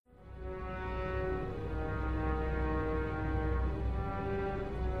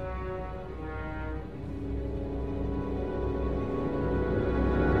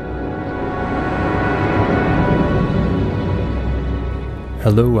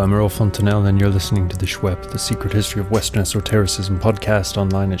Hello, I'm Earl Fontanelle, and you're listening to The Shwep, the Secret History of Western Esotericism podcast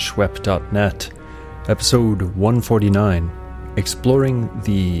online at shwep.net. Episode 149, Exploring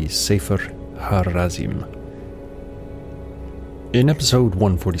the Sefer HaRazim. In episode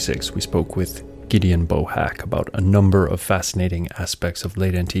 146, we spoke with Gideon Bohack about a number of fascinating aspects of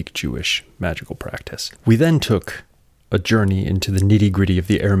late antique Jewish magical practice. We then took a journey into the nitty-gritty of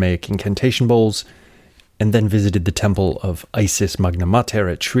the Aramaic incantation bowls, and then visited the temple of Isis Magna Mater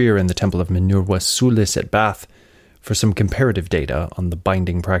at Trier and the temple of Minerva Sulis at Bath for some comparative data on the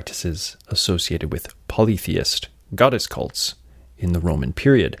binding practices associated with polytheist goddess cults in the Roman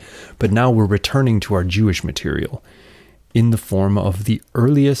period. But now we're returning to our Jewish material in the form of the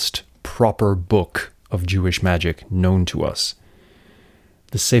earliest proper book of Jewish magic known to us.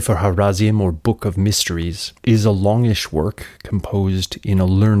 The Sefer HaRazim, or Book of Mysteries, is a longish work composed in a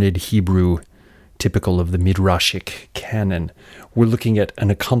learned Hebrew typical of the Midrashic canon. We're looking at an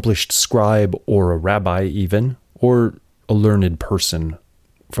accomplished scribe or a rabbi even, or a learned person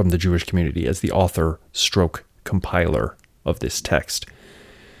from the Jewish community as the author stroke compiler of this text.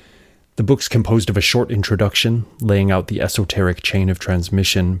 The book's composed of a short introduction laying out the esoteric chain of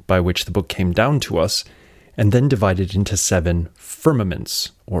transmission by which the book came down to us, and then divided into 7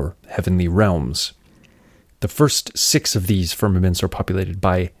 firmaments, or heavenly realms. The first 6 of these firmaments are populated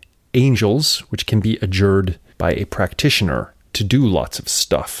by angels, which can be adjured by a practitioner to do lots of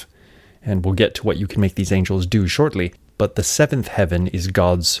stuff. And we'll get to what you can make these angels do shortly. But the 7th heaven is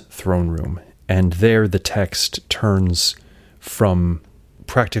God's throne room. And there the text turns from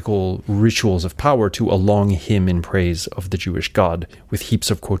practical rituals of power to a long hymn in praise of the Jewish God, with heaps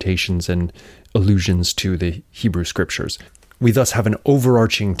of quotations and allusions to the Hebrew scriptures. We thus have an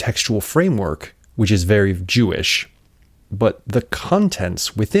overarching textual framework, which is very Jewish, but the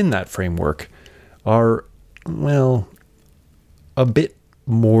contents within that framework are, well, a bit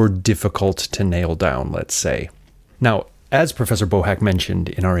more difficult to nail down, let's say. Now, as Professor Bohack mentioned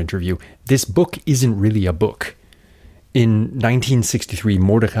in our interview, this book isn't really a book. In 1963,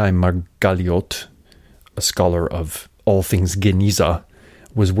 Mordechai Margaliot, a scholar of all things Geniza,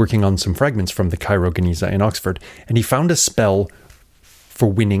 was working on some fragments from the Cairo Geniza in Oxford, and he found a spell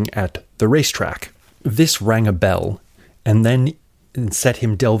for winning at the racetrack. This rang a bell, and then set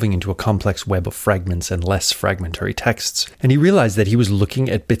him delving into a complex web of fragments and less fragmentary texts. And he realized that he was looking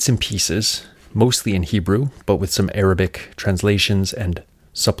at bits and pieces, mostly in Hebrew, but with some Arabic translations and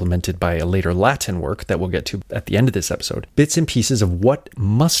supplemented by a later Latin work that we'll get to at the end of this episode. Bits and pieces of what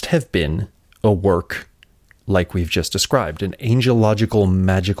must have been a work like we've just described, an angelological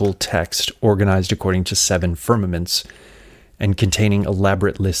magical text organized according to 7 firmaments and containing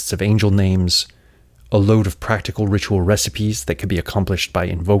elaborate lists of angel names, a load of practical ritual recipes that could be accomplished by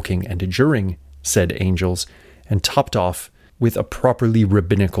invoking and adjuring said angels, and topped off with a properly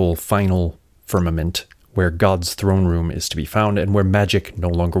rabbinical final firmament where God's throne room is to be found and where magic no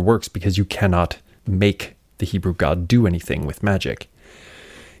longer works because you cannot make the Hebrew God do anything with magic.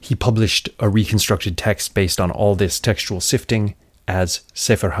 He published a reconstructed text based on all this textual sifting as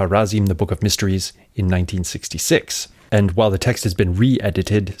Sefer HaRazim, the Book of Mysteries, in 1966. And while the text has been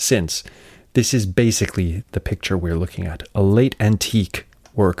re-edited since, this is basically the picture we're looking at, a late antique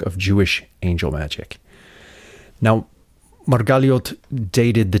work of Jewish angel magic. Now, Margaliot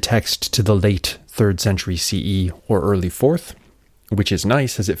dated the text to the late 3rd century CE or early 4th, which is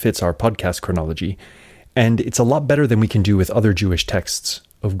nice as it fits our podcast chronology, and it's a lot better than we can do with other Jewish texts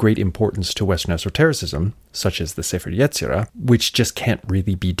of great importance to Western esotericism, such as the Sefer Yetzirah, which just can't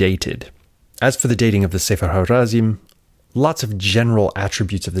really be dated. As for the dating of the Sefer HaRazim, lots of general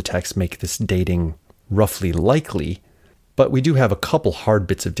attributes of the text make this dating roughly likely, but we do have a couple hard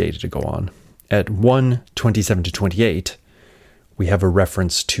bits of data to go on. At 1:27-28, we have a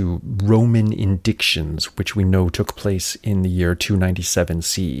reference to Roman indictions, which we know took place in the year 297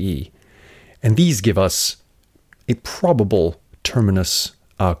 CE. And these give us a probable terminus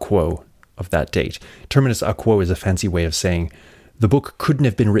a quo of that date. Terminus a quo is a fancy way of saying the book couldn't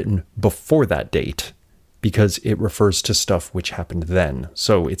have been written before that date, because it refers to stuff which happened then.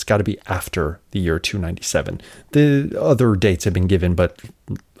 So it's got to be after the year 297. The other dates have been given, but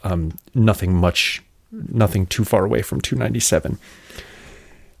nothing too far away from 297.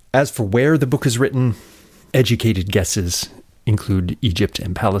 As for where the book is written, educated guesses include Egypt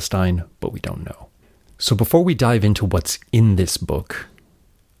and Palestine, but we don't know. So before we dive into what's in this book,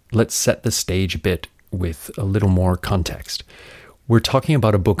 let's set the stage a bit with a little more context. We're talking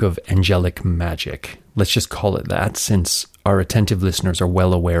about a book of angelic magic. Let's just call it that, since our attentive listeners are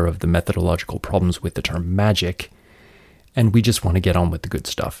well aware of the methodological problems with the term magic, and we just want to get on with the good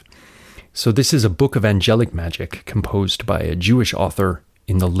stuff. So this is a book of angelic magic composed by a Jewish author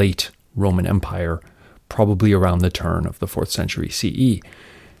in the late Roman Empire, probably around the turn of the 4th century CE.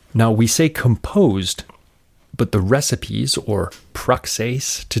 Now, we say composed, but the recipes, or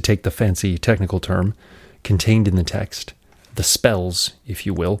praxes, to take the fancy technical term, contained in the text, the spells, if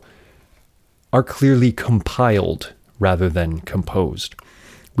you will, are clearly compiled rather than composed.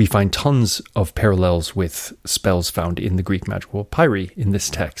 We find tons of parallels with spells found in the Greek magical papyri in this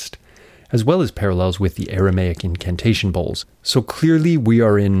text, as well as parallels with the Aramaic incantation bowls. So clearly we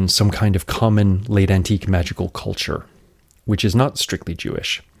are in some kind of common late antique magical culture, which is not strictly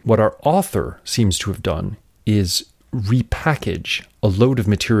Jewish. What our author seems to have done is repackage a load of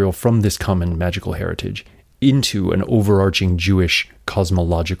material from this common magical heritage into an overarching Jewish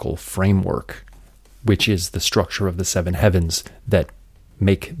cosmological framework, which is the structure of the 7 heavens that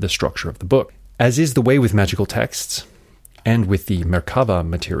make the structure of the book. As is the way with magical texts, and with the Merkava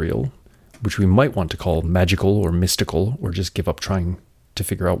material, which we might want to call magical or mystical, or just give up trying to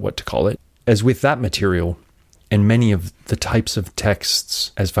figure out what to call it. As with that material, and many of the types of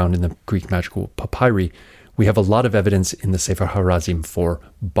texts as found in the Greek magical papyri, we have a lot of evidence in the Sefer HaRazim for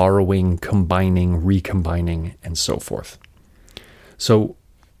borrowing, combining, recombining, and so forth. So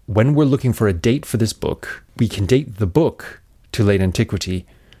when we're looking for a date for this book, we can date the book to late antiquity,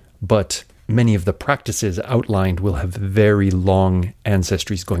 but many of the practices outlined will have very long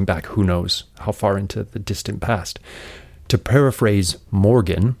ancestries going back, who knows how far into the distant past. To paraphrase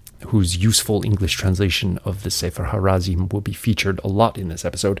Morgan, whose useful English translation of the Sefer HaRazim will be featured a lot in this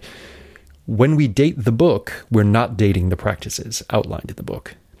episode, when we date the book, we're not dating the practices outlined in the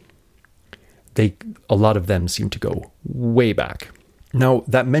book. A lot of them seem to go way back. Now,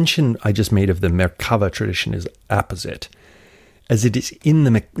 that mention I just made of the Merkava tradition is apposite, as it is in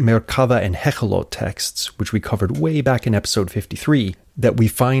the Merkava and Hechelot texts, which we covered way back in episode 53, that we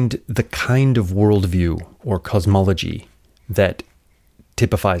find the kind of worldview or cosmology that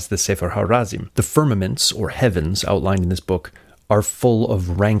typifies the Sefer HaRazim. The firmaments, or heavens, outlined in this book are full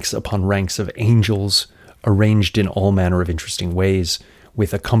of ranks upon ranks of angels, arranged in all manner of interesting ways,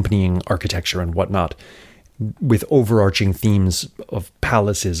 with accompanying architecture and whatnot, with overarching themes of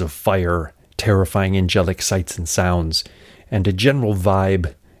palaces of fire, terrifying angelic sights and sounds, and a general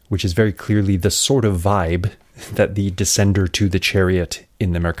vibe, which is very clearly the sort of vibe that the descender to the chariot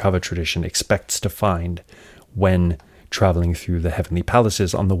in the Merkava tradition expects to find when traveling through the heavenly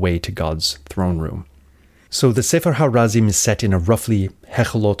palaces on the way to God's throne room. So the Sefer HaRazim is set in a roughly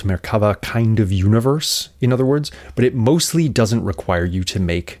Hechelot Merkava kind of universe, in other words, but it mostly doesn't require you to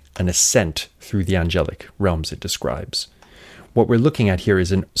make an ascent through the angelic realms it describes. What we're looking at here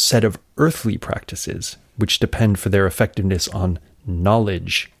is a set of earthly practices which depend for their effectiveness on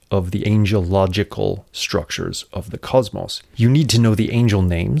knowledge of the angelological structures of the cosmos. You need to know the angel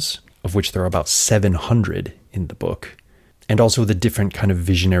names, of which there are about 700 in the book, and also the different kind of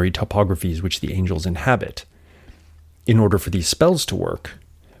visionary topographies which the angels inhabit, in order for these spells to work.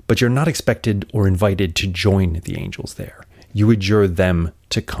 But you're not expected or invited to join the angels there. You adjure them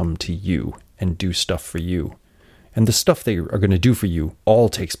to come to you and do stuff for you. And the stuff they are going to do for you all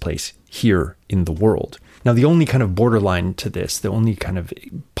takes place here in the world. Now, the only kind of borderline to this, the only kind of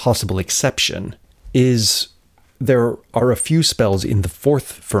possible exception, is there are a few spells in the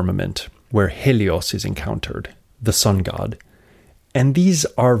 4th firmament where Helios is encountered, the sun god. And these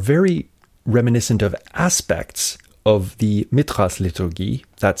are very reminiscent of aspects of the Mithras liturgy,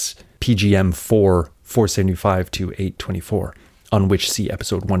 that's PGM 475 to 824, on which see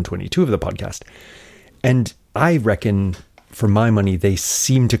episode 122 of the podcast. And I reckon, for my money, they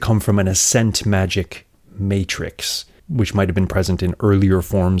seem to come from an ascent magic matrix, which might have been present in earlier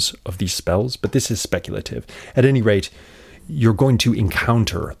forms of these spells, but this is speculative. At any rate, you're going to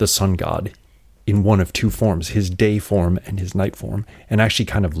encounter the sun god in one of two forms, his day form and his night form, and actually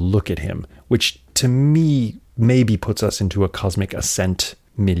kind of look at him, which to me maybe puts us into a cosmic ascent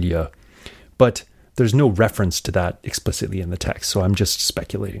milieu. But there's no reference to that explicitly in the text, so I'm just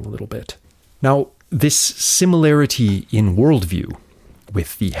speculating a little bit. Now, this similarity in worldview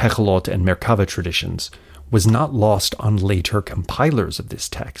with the Hechelot and Merkava traditions was not lost on later compilers of this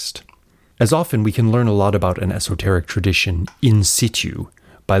text. As often, we can learn a lot about an esoteric tradition in situ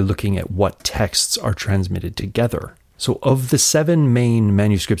by looking at what texts are transmitted together. So of the 7 main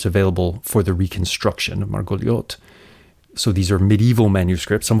manuscripts available for the reconstruction of Margoliouth, so these are medieval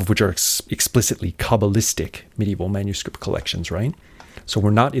manuscripts, some of which are explicitly Kabbalistic medieval manuscript collections, right? So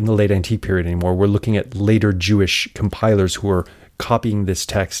we're not in the late antique period anymore. We're looking at later Jewish compilers who are copying this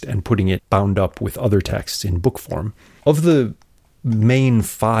text and putting it bound up with other texts in book form. Of the main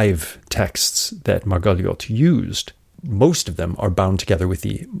 5 texts that Margoliouth used, most of them are bound together with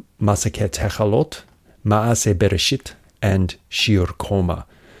the Masechet Hechelot, Maaseh Bereshit, and Shiur Koma,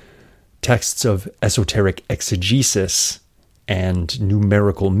 texts of esoteric exegesis and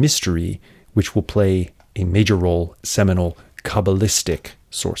numerical mystery, which will play a major role, seminal Kabbalistic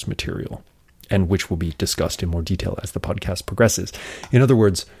source material, and which will be discussed in more detail as the podcast progresses. In other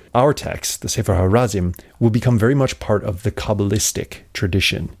words, our text, the Sefer HaRazim, will become very much part of the Kabbalistic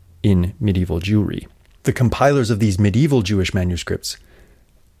tradition in medieval Jewry. The compilers of these medieval Jewish manuscripts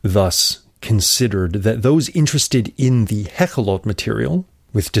thus considered that those interested in the Hechelot material,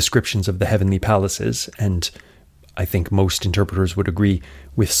 with descriptions of the heavenly palaces, and I think most interpreters would agree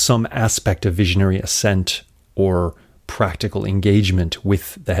with some aspect of visionary ascent or practical engagement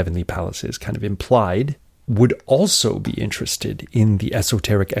with the heavenly palaces kind of implied, would also be interested in the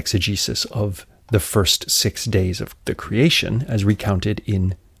esoteric exegesis of the first 6 days of the creation, as recounted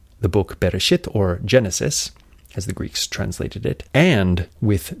in the book Bereshit, or Genesis, as the Greeks translated it, and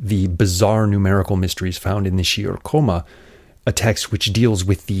with the bizarre numerical mysteries found in the Shiur Koma, a text which deals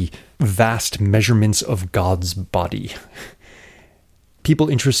with the vast measurements of God's body. People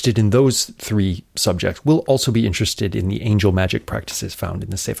interested in those 3 subjects will also be interested in the angel magic practices found in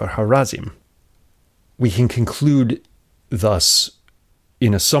the Sefer HaRazim. We can conclude thus,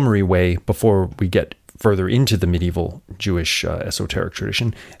 in a summary way, before we get further into the medieval Jewish esoteric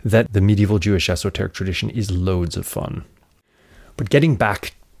tradition, that the medieval Jewish esoteric tradition is loads of fun. But getting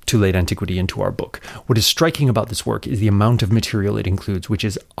back to late antiquity into our book, what is striking about this work is the amount of material it includes, which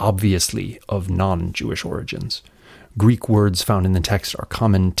is obviously of non-Jewish origins. Greek words found in the text are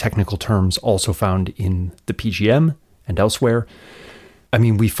common technical terms also found in the PGM and elsewhere. I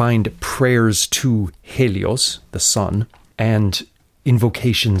mean, we find prayers to Helios, the sun, and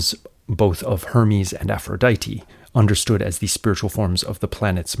invocations both of Hermes and Aphrodite, understood as the spiritual forms of the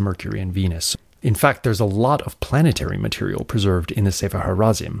planets Mercury and Venus. In fact, there's a lot of planetary material preserved in the Sefer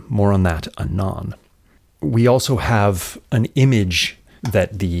HaRazim. More on that anon. We also have an image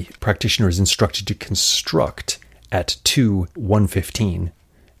that the practitioner is instructed to construct at 2:115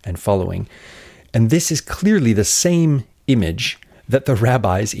 and following. And this is clearly the same image that the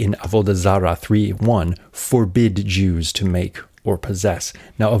rabbis in Avodah Zarah 3:1 forbid Jews to make or possess.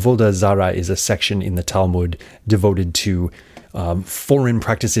 Now, Avodah Zarah is a section in the Talmud devoted to foreign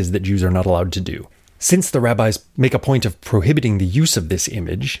practices that Jews are not allowed to do. Since the rabbis make a point of prohibiting the use of this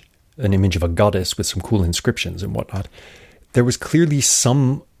image, an image of a goddess with some cool inscriptions and whatnot, there was clearly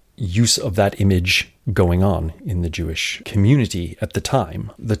some use of that image going on in the Jewish community at the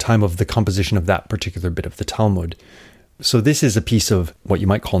time of the composition of that particular bit of the Talmud. So this is a piece of what you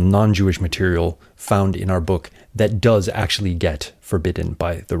might call non-Jewish material found in our book that does actually get forbidden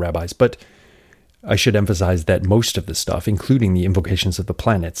by the rabbis. But I should emphasize that most of the stuff, including the invocations of the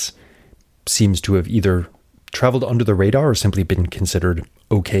planets, seems to have either traveled under the radar or simply been considered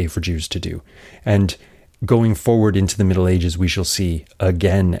okay for Jews to do. And going forward into the Middle Ages, we shall see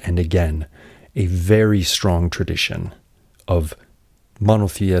again and again a very strong tradition of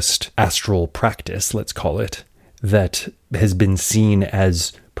monotheist astral practice, let's call it, that has been seen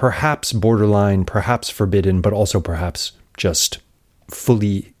as perhaps borderline, perhaps forbidden, but also perhaps just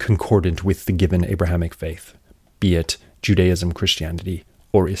fully concordant with the given Abrahamic faith, be it Judaism, Christianity,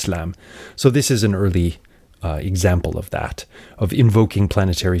 or Islam. So this is an early example of that, of invoking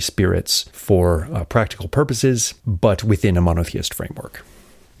planetary spirits for practical purposes, but within a monotheist framework.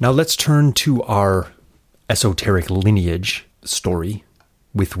 Now let's turn to our esoteric lineage story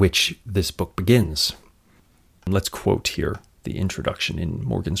with which this book begins. Let's quote here the introduction in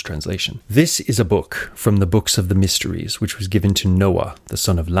Morgan's translation. This is a book from the books of the mysteries, which was given to Noah, the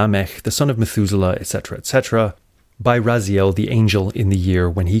son of Lamech, the son of Methuselah, etc., by Raziel the angel in the year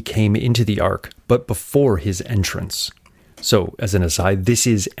when he came into the ark, but before his entrance. So, as an aside, this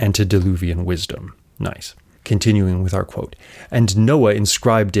is antediluvian wisdom. Nice. Continuing with our quote. And Noah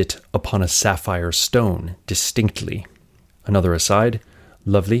inscribed it upon a sapphire stone, distinctly. Another aside.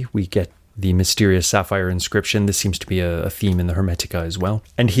 Lovely, we get the mysterious sapphire inscription. This seems to be a theme in the Hermetica as well.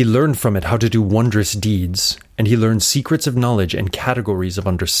 And he learned from it how to do wondrous deeds, and he learned secrets of knowledge and categories of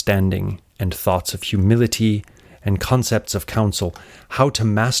understanding, and thoughts of humility, and concepts of counsel, how to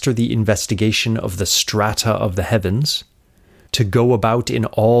master the investigation of the strata of the heavens, to go about in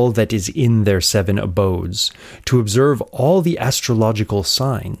all that is in their 7 abodes, to observe all the astrological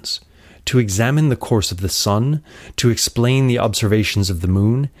signs, to examine the course of the sun, to explain the observations of the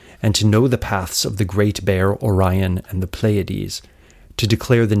moon, and to know the paths of the Great Bear, Orion, and the Pleiades, to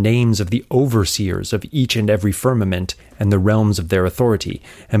declare the names of the overseers of each and every firmament and the realms of their authority,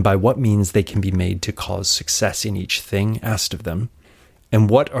 and by what means they can be made to cause success in each thing asked of them, and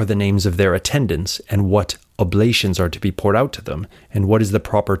what are the names of their attendants, and what oblations are to be poured out to them, and what is the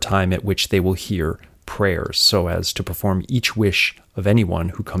proper time at which they will hear prayers so as to perform each wish of anyone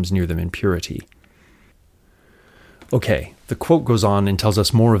who comes near them in purity. Okay, the quote goes on and tells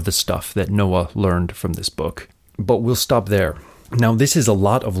us more of the stuff that Noah learned from this book, but we'll stop there. Now, this is a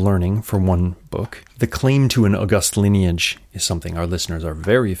lot of learning for one book. The claim to an august lineage is something our listeners are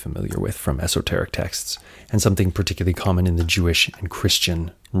very familiar with from esoteric texts, and something particularly common in the Jewish and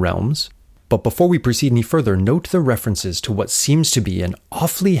Christian realms. But before we proceed any further, note the references to what seems to be an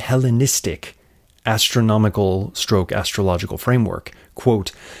awfully Hellenistic astronomical/astrological framework.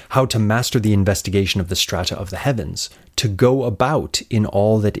 Quote, how to master the investigation of the strata of the heavens, to go about in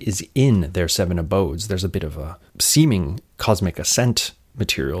all that is in their seven abodes. There's a bit of a seeming cosmic ascent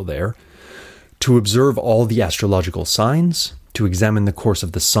material there. To observe all the astrological signs, to examine the course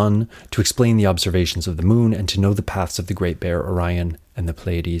of the sun, to explain the observations of the moon, and to know the paths of the Great Bear, Orion, and the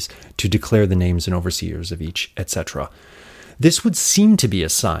Pleiades, to declare the names and overseers of each, etc. This would seem to be a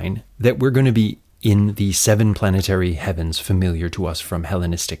sign that we're going to be in the seven planetary heavens familiar to us from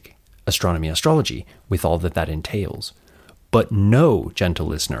Hellenistic astronomy astrology, with all that entails. But no, gentle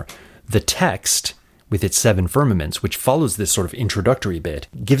listener, the text, with its seven firmaments, which follows this sort of introductory bit,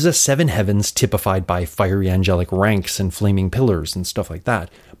 gives us seven heavens typified by fiery angelic ranks and flaming pillars and stuff like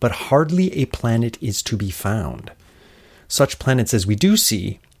that, but hardly a planet is to be found. Such planets as we do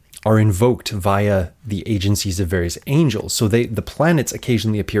see are invoked via the agencies of various angels. So the planets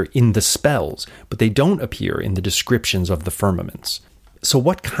occasionally appear in the spells, but they don't appear in the descriptions of the firmaments. So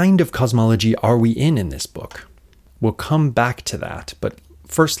what kind of cosmology are we in this book? We'll come back to that, but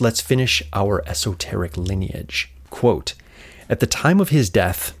first let's finish our esoteric lineage. Quote, at the time of his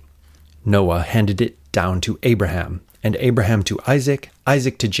death, Noah handed it down to Abraham, and Abraham to Isaac,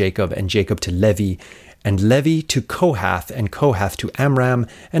 Isaac to Jacob, and Jacob to Levi, and Levi to Kohath, and Kohath to Amram,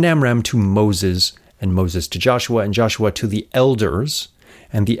 and Amram to Moses, and Moses to Joshua, and Joshua to the elders,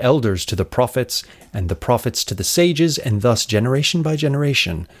 and the elders to the prophets, and the prophets to the sages, and thus generation by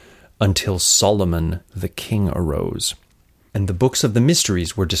generation, until Solomon the king arose. And the books of the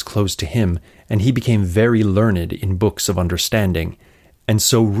mysteries were disclosed to him, and he became very learned in books of understanding, and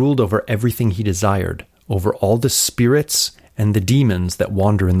so ruled over everything he desired, over all the spirits and the demons that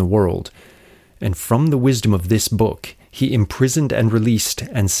wander in the world. And from the wisdom of this book, he imprisoned and released,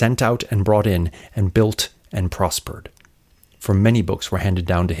 and sent out and brought in, and built and prospered. For many books were handed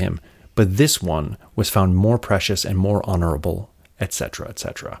down to him, but this one was found more precious and more honorable, etc.,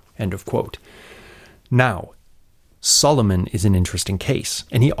 etc. End of quote. Now, Solomon is an interesting case,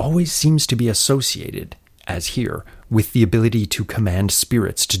 and he always seems to be associated, as here, with the ability to command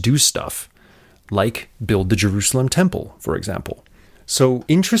spirits to do stuff, like build the Jerusalem temple, for example. So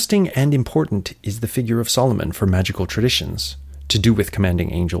interesting and important is the figure of Solomon for magical traditions, to do with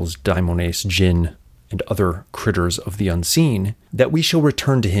commanding angels, daimones, jinn, and other critters of the unseen, that we shall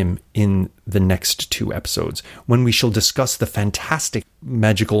return to him in the next two episodes, when we shall discuss the fantastic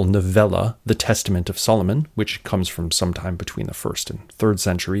magical novella, The Testament of Solomon, which comes from sometime between the 1st and 3rd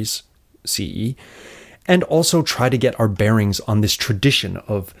centuries CE, and also try to get our bearings on this tradition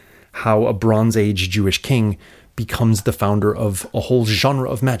of how a Bronze Age Jewish king becomes the founder of a whole genre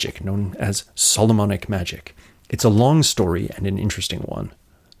of magic known as Solomonic magic. It's a long story and an interesting one.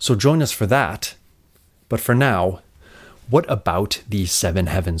 So join us for that. But for now, what about these seven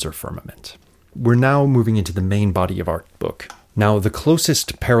heavens or firmament? We're now moving into the main body of our book. Now, the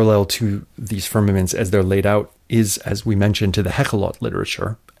closest parallel to these firmaments as they're laid out is, as we mentioned, to the Hechalot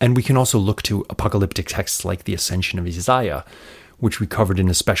literature. And we can also look to apocalyptic texts like the Ascension of Isaiah, which we covered in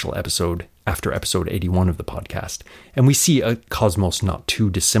a special episode after episode 81 of the podcast. And we see a cosmos not too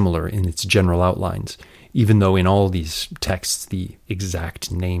dissimilar in its general outlines, even though in all these texts the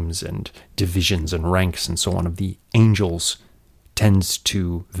exact names and divisions and ranks and so on of the angels tends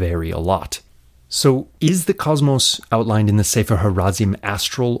to vary a lot. So is the cosmos outlined in the Sefer Harazim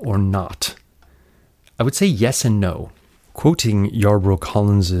astral or not? I would say yes and no. Quoting Yarbrough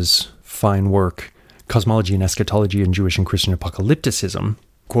Collins's fine work, Cosmology and Eschatology in Jewish and Christian Apocalypticism,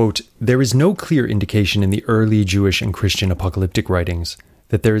 quote, there is no clear indication in the early Jewish and Christian apocalyptic writings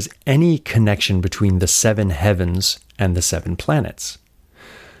that there is any connection between the seven heavens and the seven planets.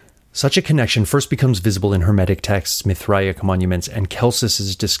 Such a connection first becomes visible in Hermetic texts, Mithraic monuments, and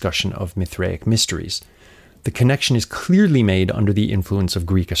Celsus's discussion of Mithraic mysteries. The connection is clearly made under the influence of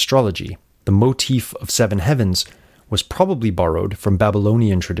Greek astrology. The motif of seven heavens was probably borrowed from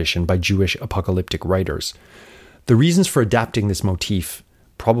Babylonian tradition by Jewish apocalyptic writers. The reasons for adapting this motif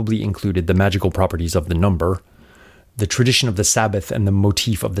probably included the magical properties of the number. The tradition of the Sabbath and the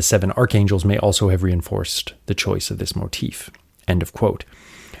motif of the seven archangels may also have reinforced the choice of this motif. End of quote.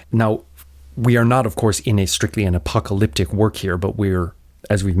 Now, we are not, of course, in a strictly an apocalyptic work here, but we're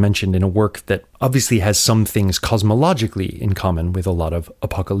as we've mentioned, in a work that obviously has some things cosmologically in common with a lot of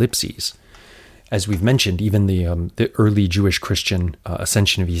apocalypses. As we've mentioned, even the early Jewish Christian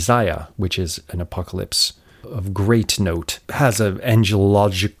Ascension of Isaiah, which is an apocalypse of great note, has an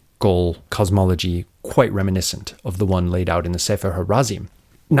angelological cosmology quite reminiscent of the one laid out in the Sefer HaRazim.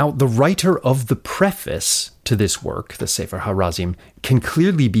 Now, the writer of the preface to this work, the Sefer HaRazim, can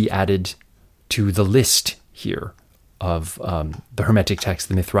clearly be added to the list here of the Hermetic text,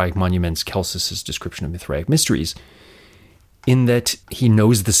 the Mithraic Monuments, Celsus's description of Mithraic mysteries, in that he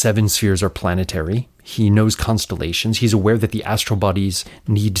knows the seven spheres are planetary, he knows constellations, he's aware that the astral bodies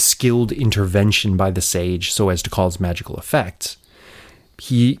need skilled intervention by the sage so as to cause magical effects.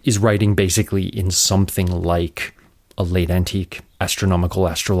 He is writing basically in something like a late antique astronomical,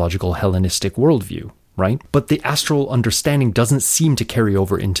 astrological, Hellenistic worldview, right? But the astral understanding doesn't seem to carry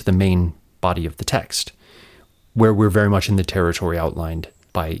over into the main body of the text, where we're very much in the territory outlined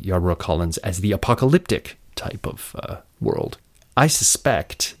by Yarborough Collins as the apocalyptic type of world. I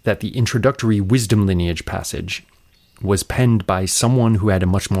suspect that the introductory wisdom lineage passage was penned by someone who had a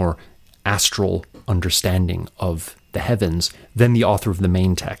much more astral understanding of the heavens than the author of the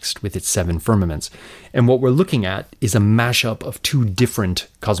main text with its seven firmaments. And what we're looking at is a mashup of two different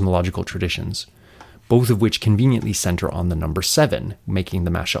cosmological traditions, both of which conveniently center on the number 7, making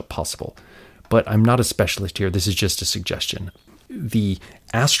the mashup possible. But I'm not a specialist here. This is just a suggestion. The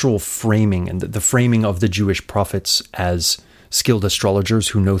astral framing and the framing of the Jewish prophets as skilled astrologers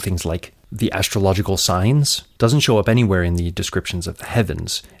who know things like the astrological signs doesn't show up anywhere in the descriptions of the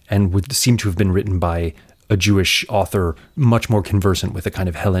heavens, and would seem to have been written by a Jewish author much more conversant with a kind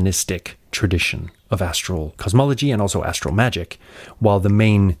of Hellenistic tradition of astral cosmology and also astral magic, while the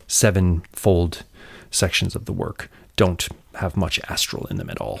main 7-fold sections of the work don't have much astral in them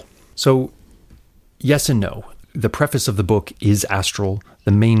at all. So, yes and no. The preface of the book is astral.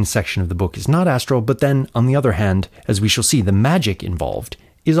 The main section of the book is not astral. But then, on the other hand, as we shall see, the magic involved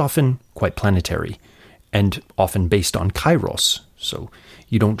is often quite planetary and often based on kairos. So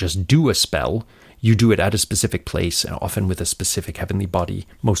you don't just do a spell, you do it at a specific place and often with a specific heavenly body,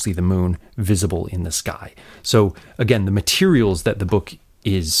 mostly the moon, visible in the sky. So again, the materials that the book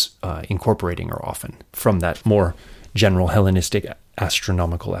is incorporating are often from that more general Hellenistic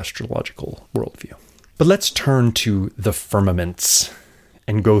astronomical, astrological worldview. But let's turn to the firmaments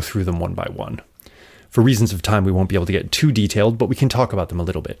and go through them one by one. For reasons of time, we won't be able to get too detailed, but we can talk about them a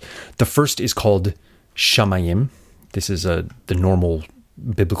little bit. The first is called Shamayim. This is the normal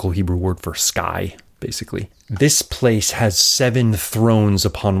biblical Hebrew word for sky, basically. This place has 7 thrones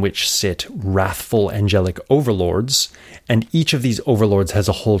upon which sit wrathful angelic overlords, and each of these overlords has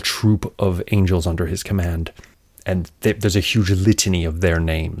a whole troop of angels under his command. And there's a huge litany of their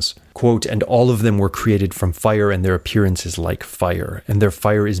names. Quote, "And all of them were created from fire, and their appearance is like fire, and their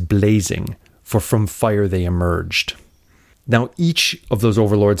fire is blazing, for from fire they emerged." Now, each of those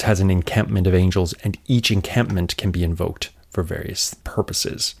overlords has an encampment of angels, and each encampment can be invoked for various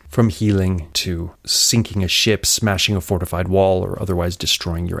purposes, from healing to sinking a ship, smashing a fortified wall, or otherwise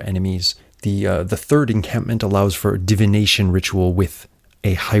destroying your enemies. The third encampment allows for divination ritual with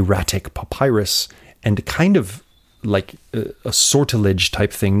a hieratic papyrus, and kind of like a sortilege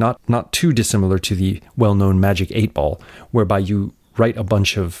type thing, not too dissimilar to the well-known magic 8-ball, whereby you write a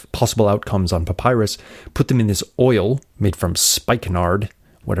bunch of possible outcomes on papyrus, put them in this oil made from spikenard,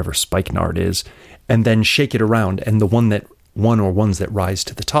 whatever spikenard is, and then shake it around, and the one or ones that rise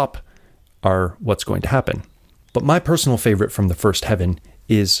to the top are what's going to happen. But my personal favorite from the first heaven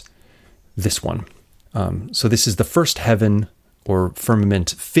is this one. So this is the first heaven, or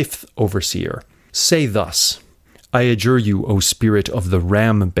firmament, 5th overseer. "Say thus, I adjure you, O spirit of the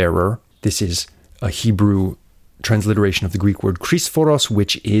ram-bearer." This is a Hebrew transliteration of the Greek word Chrisphoros,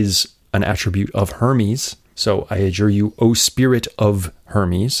 which is an attribute of Hermes. So I adjure you, O spirit of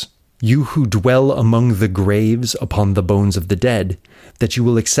Hermes, you who dwell among the graves upon the bones of the dead, that you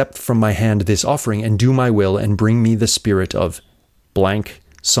will accept from my hand this offering and do my will and bring me the spirit of blank,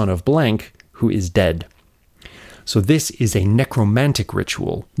 son of blank, who is dead. So this is a necromantic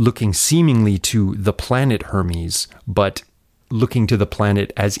ritual, looking seemingly to the planet Hermes, but looking to the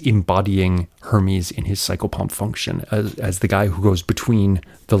planet as embodying Hermes in his psychopomp function, as the guy who goes between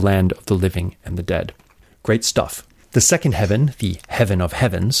the land of the living and the dead. Great stuff. The second heaven, the heaven of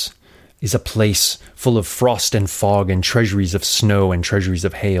heavens, is a place full of frost and fog and treasuries of snow and treasuries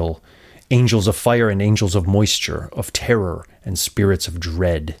of hail, angels of fire and angels of moisture, of terror and spirits of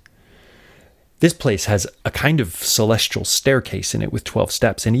dread. This place has a kind of celestial staircase in it with 12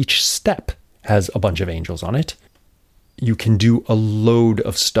 steps, and each step has a bunch of angels on it. You can do a load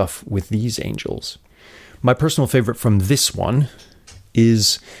of stuff with these angels. My personal favorite from this one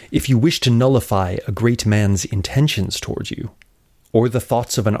is if you wish to nullify a great man's intentions towards you, or the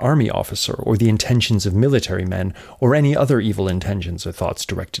thoughts of an army officer, or the intentions of military men, or any other evil intentions or thoughts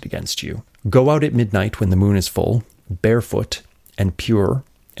directed against you, go out at midnight when the moon is full, barefoot and pure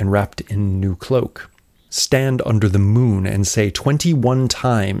and wrapped in a new cloak. Stand under the moon and say 21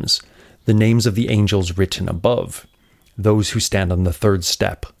 times the names of the angels written above, those who stand on the third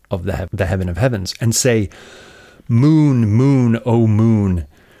step of the heaven of heavens, and say, Moon, moon, O moon,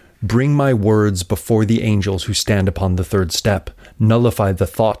 bring my words before the angels who stand upon the third step. Nullify the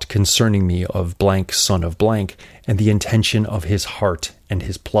thought concerning me of blank son of blank, and the intention of his heart and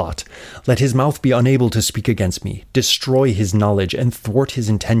his plot. Let his mouth be unable to speak against me. Destroy his knowledge and thwart his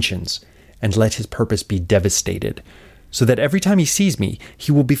intentions, and let his purpose be devastated, so that every time he sees me,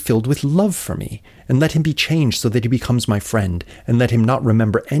 he will be filled with love for me, and let him be changed so that he becomes my friend, and let him not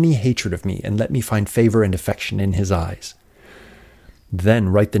remember any hatred of me, and let me find favor and affection in his eyes. Then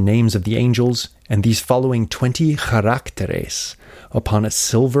write the names of the angels, and these following 20 characteres upon a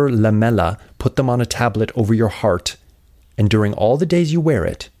silver lamella, put them on a tablet over your heart, and during all the days you wear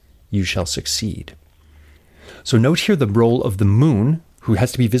it, you shall succeed. So note here the role of the moon, who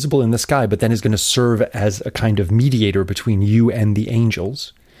has to be visible in the sky, but then is going to serve as a kind of mediator between you and the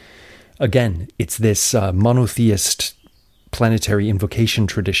angels. Again, it's this monotheist planetary invocation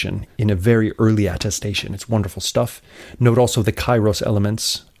tradition in a very early attestation. It's wonderful stuff. Note also the kairos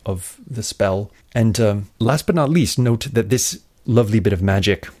elements of the spell. And last but not least, note that this lovely bit of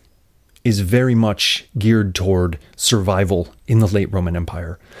magic is very much geared toward survival in the late Roman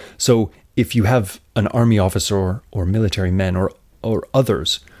Empire. So if you have an army officer or military men or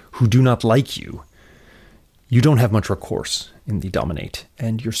others who do not like you, you don't have much recourse in the dominate,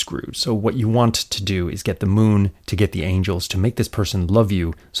 and you're screwed. So what you want to do is get the moon to get the angels to make this person love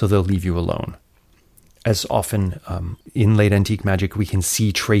you so they'll leave you alone. As often in late antique magic, we can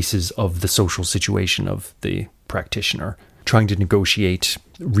see traces of the social situation of the practitioner, trying to negotiate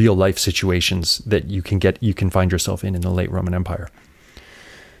real life situations that you can find yourself in the late Roman Empire.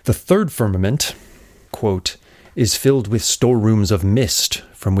 The third firmament, quote, is filled with storerooms of mist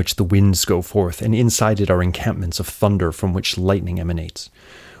from which the winds go forth, and inside it are encampments of thunder from which lightning emanates.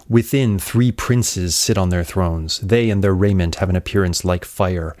 Within 3 princes sit on their thrones. They and their raiment have an appearance like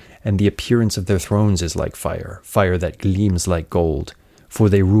fire, and the appearance of their thrones is like fire, fire that gleams like gold, for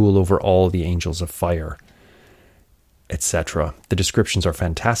they rule over all the angels of fire, etc. The descriptions are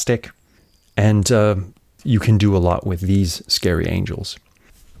fantastic, and you can do a lot with these scary angels.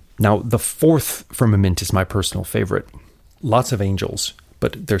 Now, the fourth firmament is my personal favorite. Lots of angels,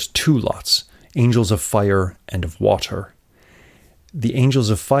 but there's 2 lots, angels of fire and of water. The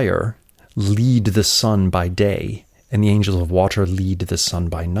angels of fire lead the sun by day, and the angels of water lead the sun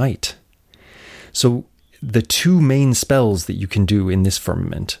by night. So the 2 main spells that you can do in this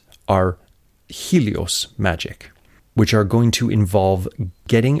firmament are Helios magic, which are going to involve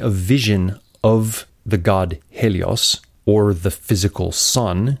getting a vision of the god Helios, or the physical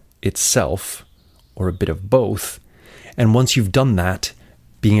sun itself, or a bit of both. And once you've done that,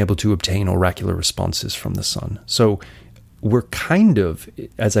 being able to obtain oracular responses from the sun. So we're kind of,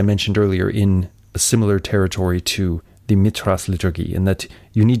 as I mentioned earlier, in a similar territory to the Mithras liturgy, in that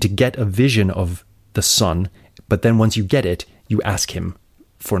you need to get a vision of the sun, but then once you get it, you ask him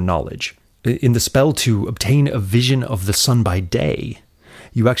for knowledge. In the spell to obtain a vision of the sun by day,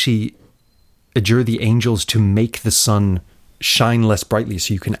 you actually adjure the angels to make the sun shine less brightly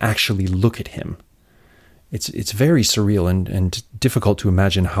so you can actually look at him. It's very surreal and difficult to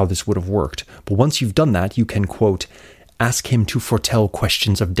imagine how this would have worked. But once you've done that, you can, quote, ask him to foretell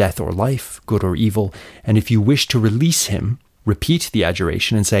questions of death or life, good or evil, and if you wish to release him, repeat the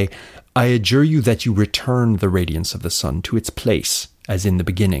adjuration and say, I adjure you that you return the radiance of the sun to its place, as in the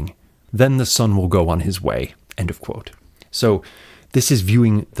beginning. Then the sun will go on his way, end of quote. So this is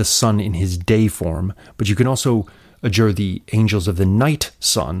viewing the sun in his day form, but you can also adjure the angels of the night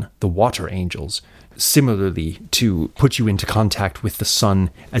sun, the water angels, similarly to put you into contact with the sun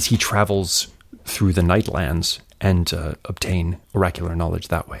as he travels through the night lands and obtain oracular knowledge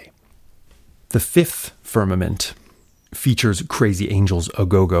that way. The 5th firmament features crazy angels a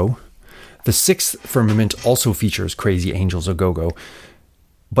go-go. The 6th firmament also features crazy angels a go-go.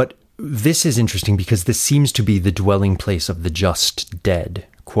 But this is interesting because this seems to be the dwelling place of the just dead.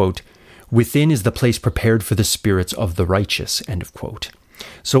 Quote, within is the place prepared for the spirits of the righteous, end of quote.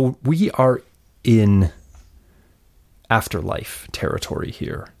 So we are in afterlife territory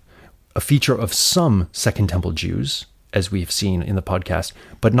here. A feature of some Second Temple Jews, as we've seen in the podcast,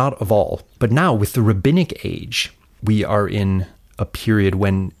 but not of all. But now with the rabbinic age, we are in a period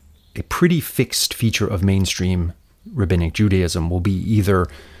when a pretty fixed feature of mainstream Rabbinic Judaism will be either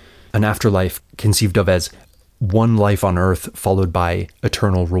an afterlife conceived of as one life on earth followed by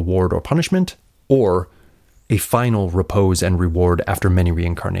eternal reward or punishment, or a final repose and reward after many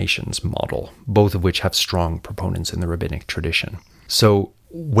reincarnations model, both of which have strong proponents in the rabbinic tradition. So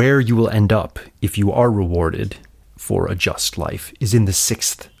where you will end up if you are rewarded for a just life is in the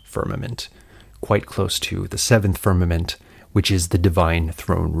sixth firmament, quite close to the seventh firmament, which is the divine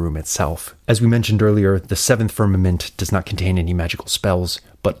throne room itself. As we mentioned earlier, the seventh firmament does not contain any magical spells,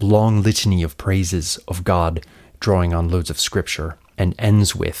 but long litany of praises of God, drawing on loads of scripture, and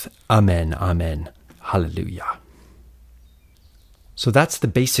ends with Amen, Amen, Hallelujah. So that's the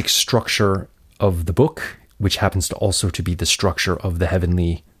basic structure of the book, which happens to also to be the structure of the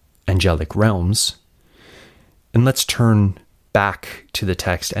heavenly angelic realms. And let's turn back to the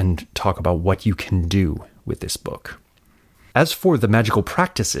text and talk about what you can do with this book. As for the magical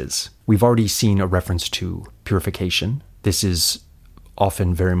practices, we've already seen a reference to purification. This is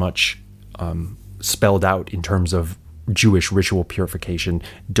often very much spelled out in terms of Jewish ritual purification.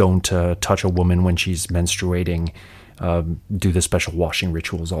 Don't touch a woman when she's menstruating, do the special washing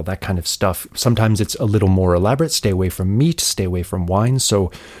rituals, all that kind of stuff. Sometimes it's a little more elaborate. Stay away from meat, stay away from wine.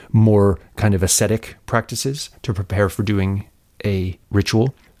 So more kind of ascetic practices to prepare for doing a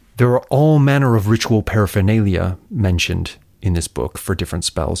ritual. There are all manner of ritual paraphernalia mentioned in this book for different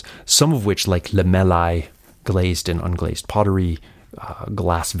spells, some of which, like lamellae, glazed and unglazed pottery,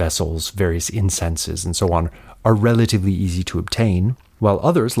 glass vessels, various incenses, and so on, are relatively easy to obtain, while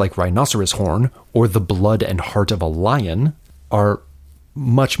others, like rhinoceros horn or the blood and heart of a lion, are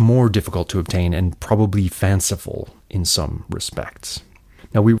much more difficult to obtain and probably fanciful in some respects.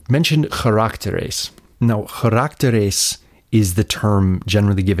 Now, we mentioned characteres. Now, characteres is the term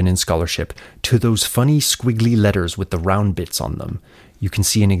generally given in scholarship to those funny squiggly letters with the round bits on them. You can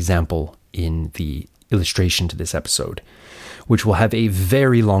see an example in the illustration to this episode, which will have a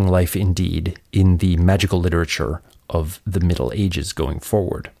very long life indeed in the magical literature of the Middle Ages going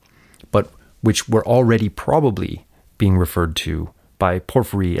forward, but which were already probably being referred to by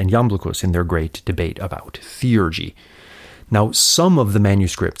Porphyry and Iamblichus in their great debate about theurgy. Now, some of the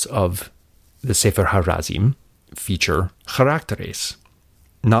manuscripts of the Sefer HaRazim feature characteres,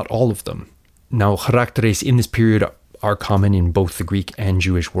 not all of them. Now, characteres in this period are common in both the Greek and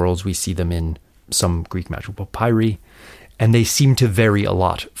Jewish worlds. We see them in some Greek magical papyri, and they seem to vary a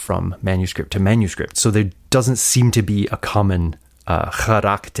lot from manuscript to manuscript. So there doesn't seem to be a common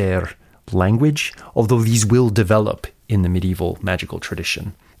character language, although these will develop in the medieval magical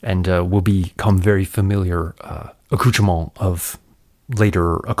tradition and will become very familiar accoutrement of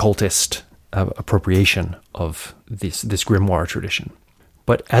later occultist appropriation of this grimoire tradition.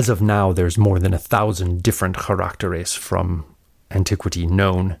 But as of now, there's more than 1,000 different characteres from antiquity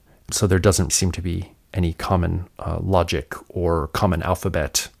known, so there doesn't seem to be any common logic or common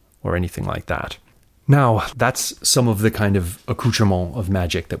alphabet or anything like that. Now, that's some of the kind of accoutrement of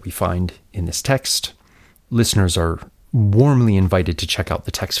magic that we find in this text. Listeners are warmly invited to check out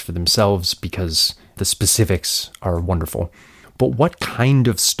the text for themselves because the specifics are wonderful. But what kind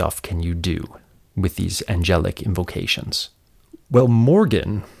of stuff can you do with these angelic invocations? Well,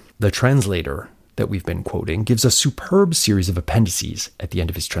 Morgan, the translator that we've been quoting, gives a superb series of appendices at the end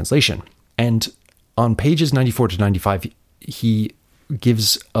of his translation. And on pages 94 to 95, he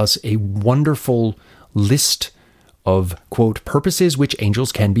gives us a wonderful list of, quote, purposes which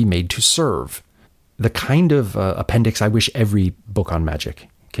angels can be made to serve. The kind of appendix I wish every book on magic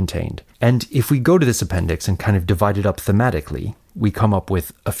contained. And if we go to this appendix and kind of divide it up thematically, we come up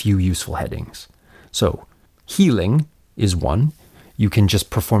with a few useful headings. So, healing is one. You can just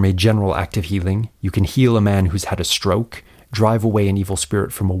perform a general act of healing. You can heal a man who's had a stroke, drive away an evil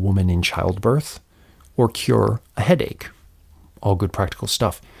spirit from a woman in childbirth, or cure a headache. All good practical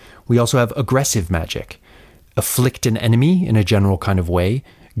stuff. We also have aggressive magic. Afflict an enemy in a general kind of way,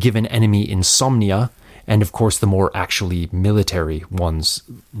 give an enemy insomnia, and of course the more actually military ones,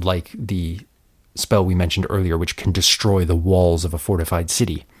 like the spell we mentioned earlier, which can destroy the walls of a fortified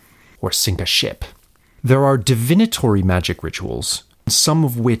city, or sink a ship. There are divinatory magic rituals, some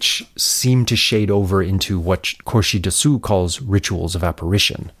of which seem to shade over into what Korshi Dasu calls rituals of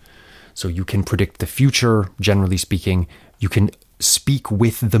apparition. So you can predict the future, generally speaking. You can speak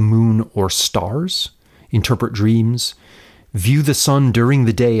with the moon or stars, interpret dreams, view the sun during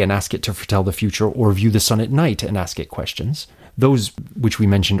the day and ask it to foretell the future, or view the sun at night and ask it questions. Those which we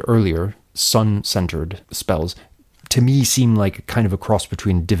mentioned earlier, sun-centered spells, to me seem like kind of a cross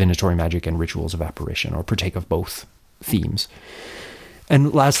between divinatory magic and rituals of apparition, or partake of both themes.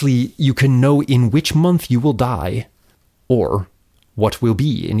 And lastly, you can know in which month you will die, or what will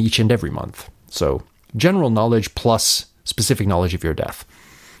be in each and every month. So general knowledge plus specific knowledge of your death.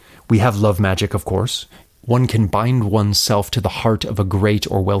 We have love magic, of course. One can bind oneself to the heart of a great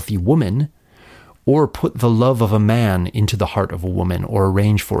or wealthy woman, or put the love of a man into the heart of a woman, or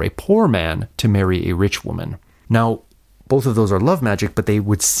arrange for a poor man to marry a rich woman. Now, both of those are love magic, but they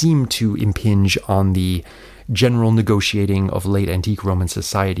would seem to impinge on the general negotiating of late antique Roman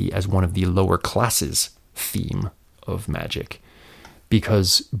society as one of the lower classes theme of magic,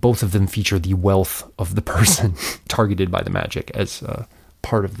 because both of them feature the wealth of the person targeted by the magic as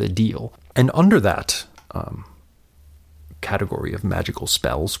part of the deal. And under that category of magical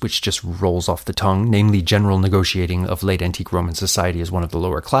spells, which just rolls off the tongue, namely general negotiating of late antique Roman society as one of the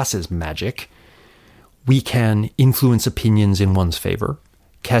lower classes magic, we can influence opinions in one's favor,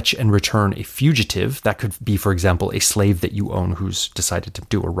 catch and return a fugitive, that could be, for example, a slave that you own who's decided to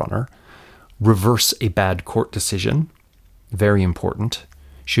do a runner, reverse a bad court decision, very important,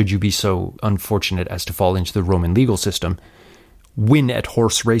 should you be so unfortunate as to fall into the Roman legal system, win at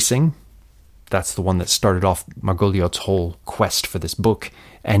horse racing. That's the one that started off Margoliot's whole quest for this book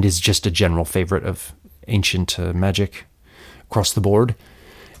and is just a general favorite of ancient magic across the board.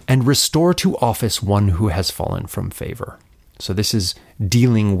 And restore to office one who has fallen from favor. So this is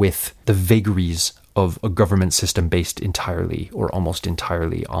dealing with the vagaries of a government system based entirely or almost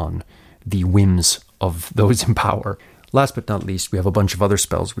entirely on the whims of those in power. Last but not least, we have a bunch of other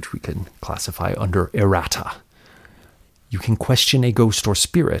spells which we can classify under errata. You can question a ghost or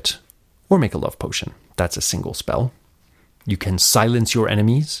spirit, or make a love potion. That's a single spell. You can silence your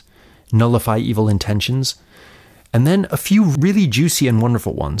enemies, nullify evil intentions, and then a few really juicy and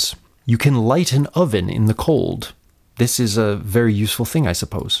wonderful ones. You can light an oven in the cold. This is a very useful thing, I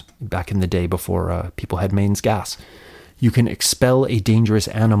suppose, back in the day before people had mains gas. You can expel a dangerous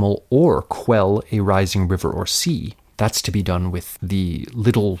animal or quell a rising river or sea. That's to be done with the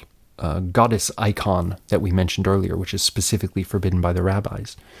little goddess icon that we mentioned earlier, which is specifically forbidden by the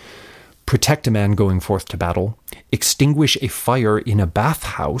rabbis. Protect a man going forth to battle, extinguish a fire in a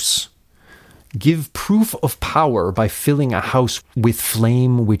bathhouse, give proof of power by filling a house with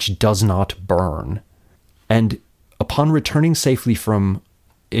flame which does not burn, and upon returning safely from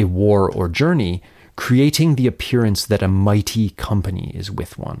a war or journey, creating the appearance that a mighty company is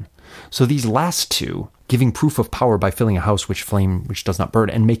with one. So these last two, giving proof of power by filling a house which does not burn,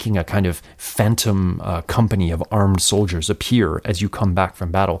 and making a kind of phantom company of armed soldiers appear as you come back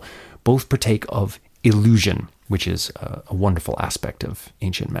from battle, both partake of illusion, which is a wonderful aspect of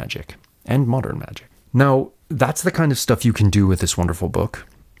ancient magic and modern magic. Now, that's the kind of stuff you can do with this wonderful book.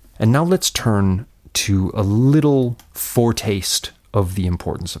 And now let's turn to a little foretaste of the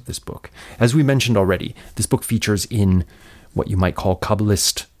importance of this book. As we mentioned already, this book features in what you might call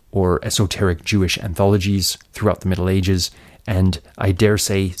Kabbalist or esoteric Jewish anthologies throughout the Middle Ages, and I dare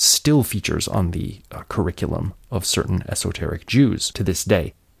say still features on the curriculum of certain esoteric Jews to this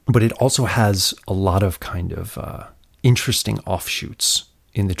day. But it also has a lot of kind of interesting offshoots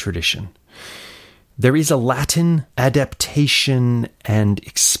in the tradition. There is a Latin adaptation and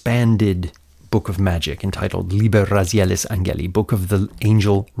expanded book of magic entitled Liber Razielis Angeli, Book of the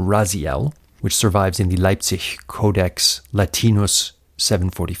Angel Raziel, which survives in the Leipzig Codex Latinus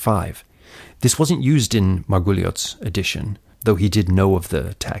 745. This wasn't used in Margoliot's edition, though he did know of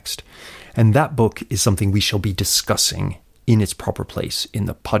the text. And that book is something we shall be discussing in its proper place in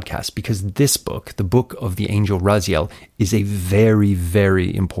the podcast, because this book, the Book of the Angel Raziel, is a very,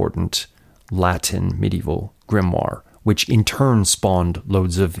 very important Latin medieval grimoire, which in turn spawned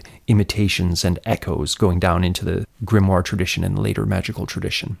loads of imitations and echoes going down into the grimoire tradition and the later magical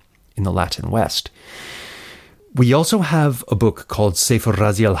tradition in the Latin West. We also have a book called Sefer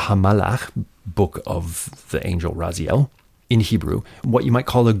Raziel HaMalach, Book of the Angel Raziel, in Hebrew, what you might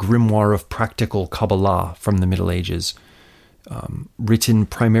call a grimoire of practical Kabbalah from the Middle Ages, written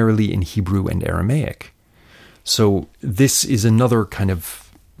primarily in Hebrew and Aramaic. So this is another kind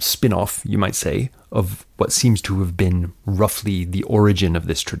of spin-off, you might say, of what seems to have been roughly the origin of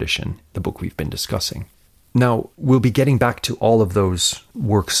this tradition, the book we've been discussing. Now, we'll be getting back to all of those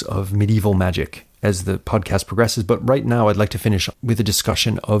works of medieval magic as the podcast progresses, but right now I'd like to finish with a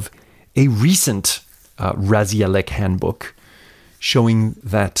discussion of a recent Razielic handbook showing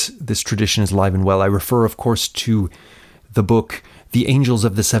that this tradition is alive and well. I refer, of course, to the book The Angels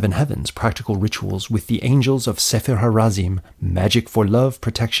of the Seven Heavens, Practical Rituals with the Angels of Sefer HaRazim, Magic for Love,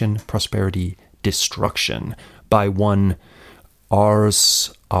 Protection, Prosperity, Destruction, by one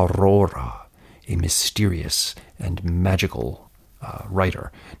Ars Aurora, a mysterious and magical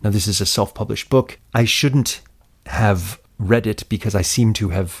writer. Now, this is a self-published book. I shouldn't have read it because I seem to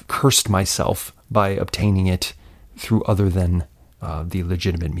have cursed myself by obtaining it through other than the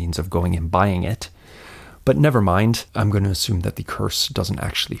legitimate means of going and buying it. But never mind, I'm going to assume that the curse doesn't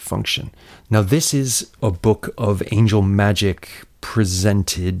actually function. Now, this is a book of angel magic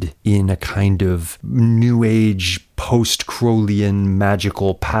presented in a kind of New Age, post-Crowleyan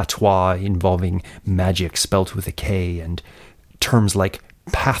magical patois involving magic spelt with a K and terms like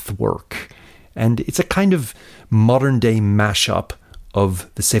pathwork. And it's a kind of modern-day mashup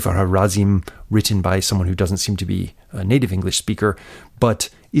of the Sefer HaRazim written by someone who doesn't seem to be a native English speaker, but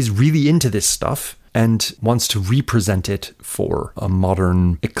is really into this stuff and wants to represent it for a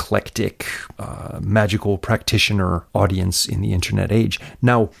modern, eclectic, magical practitioner audience in the internet age.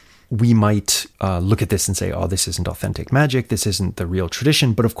 Now, we might look at this and say, oh, this isn't authentic magic, this isn't the real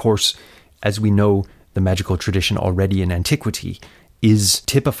tradition. But of course, as we know, the magical tradition already in antiquity is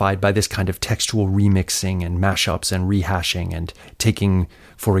typified by this kind of textual remixing and mashups and rehashing and taking,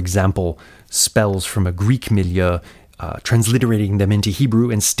 for example, spells from a Greek milieu, transliterating them into Hebrew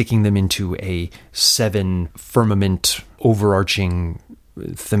and sticking them into a 7-firmament overarching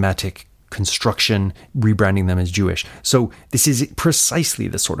thematic construction, rebranding them as Jewish. So this is precisely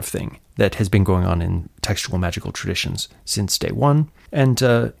the sort of thing that has been going on in textual magical traditions since day one. And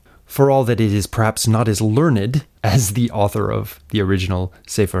for all that it is perhaps not as learned as the author of the original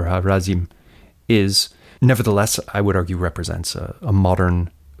Sefer HaRazim is, nevertheless, I would argue represents a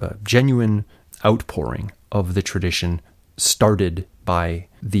modern, genuine outpouring of the tradition started by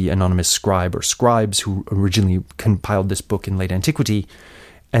the anonymous scribe or scribes who originally compiled this book in late antiquity,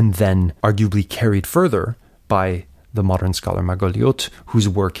 and then arguably carried further by the modern scholar Margoliot, whose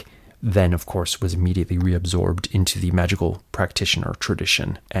work then, of course, was immediately reabsorbed into the magical practitioner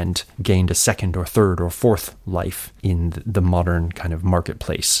tradition and gained a second or third or fourth life in the modern kind of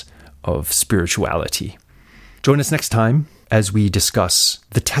marketplace of spirituality. Join us next time as we discuss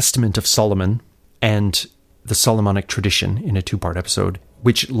the Testament of Solomon and the Solomonic tradition in a 2-part episode,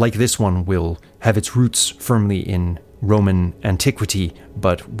 which, like this one, will have its roots firmly in Roman antiquity,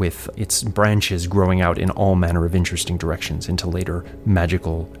 but with its branches growing out in all manner of interesting directions into later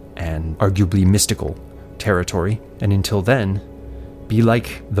magical and arguably mystical territory. And until then, be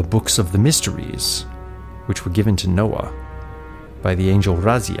like the books of the mysteries, which were given to Noah by the angel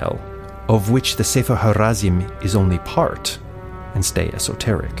Raziel, of which the Sefer HaRazim is only part, and stay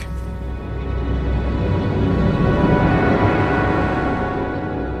esoteric.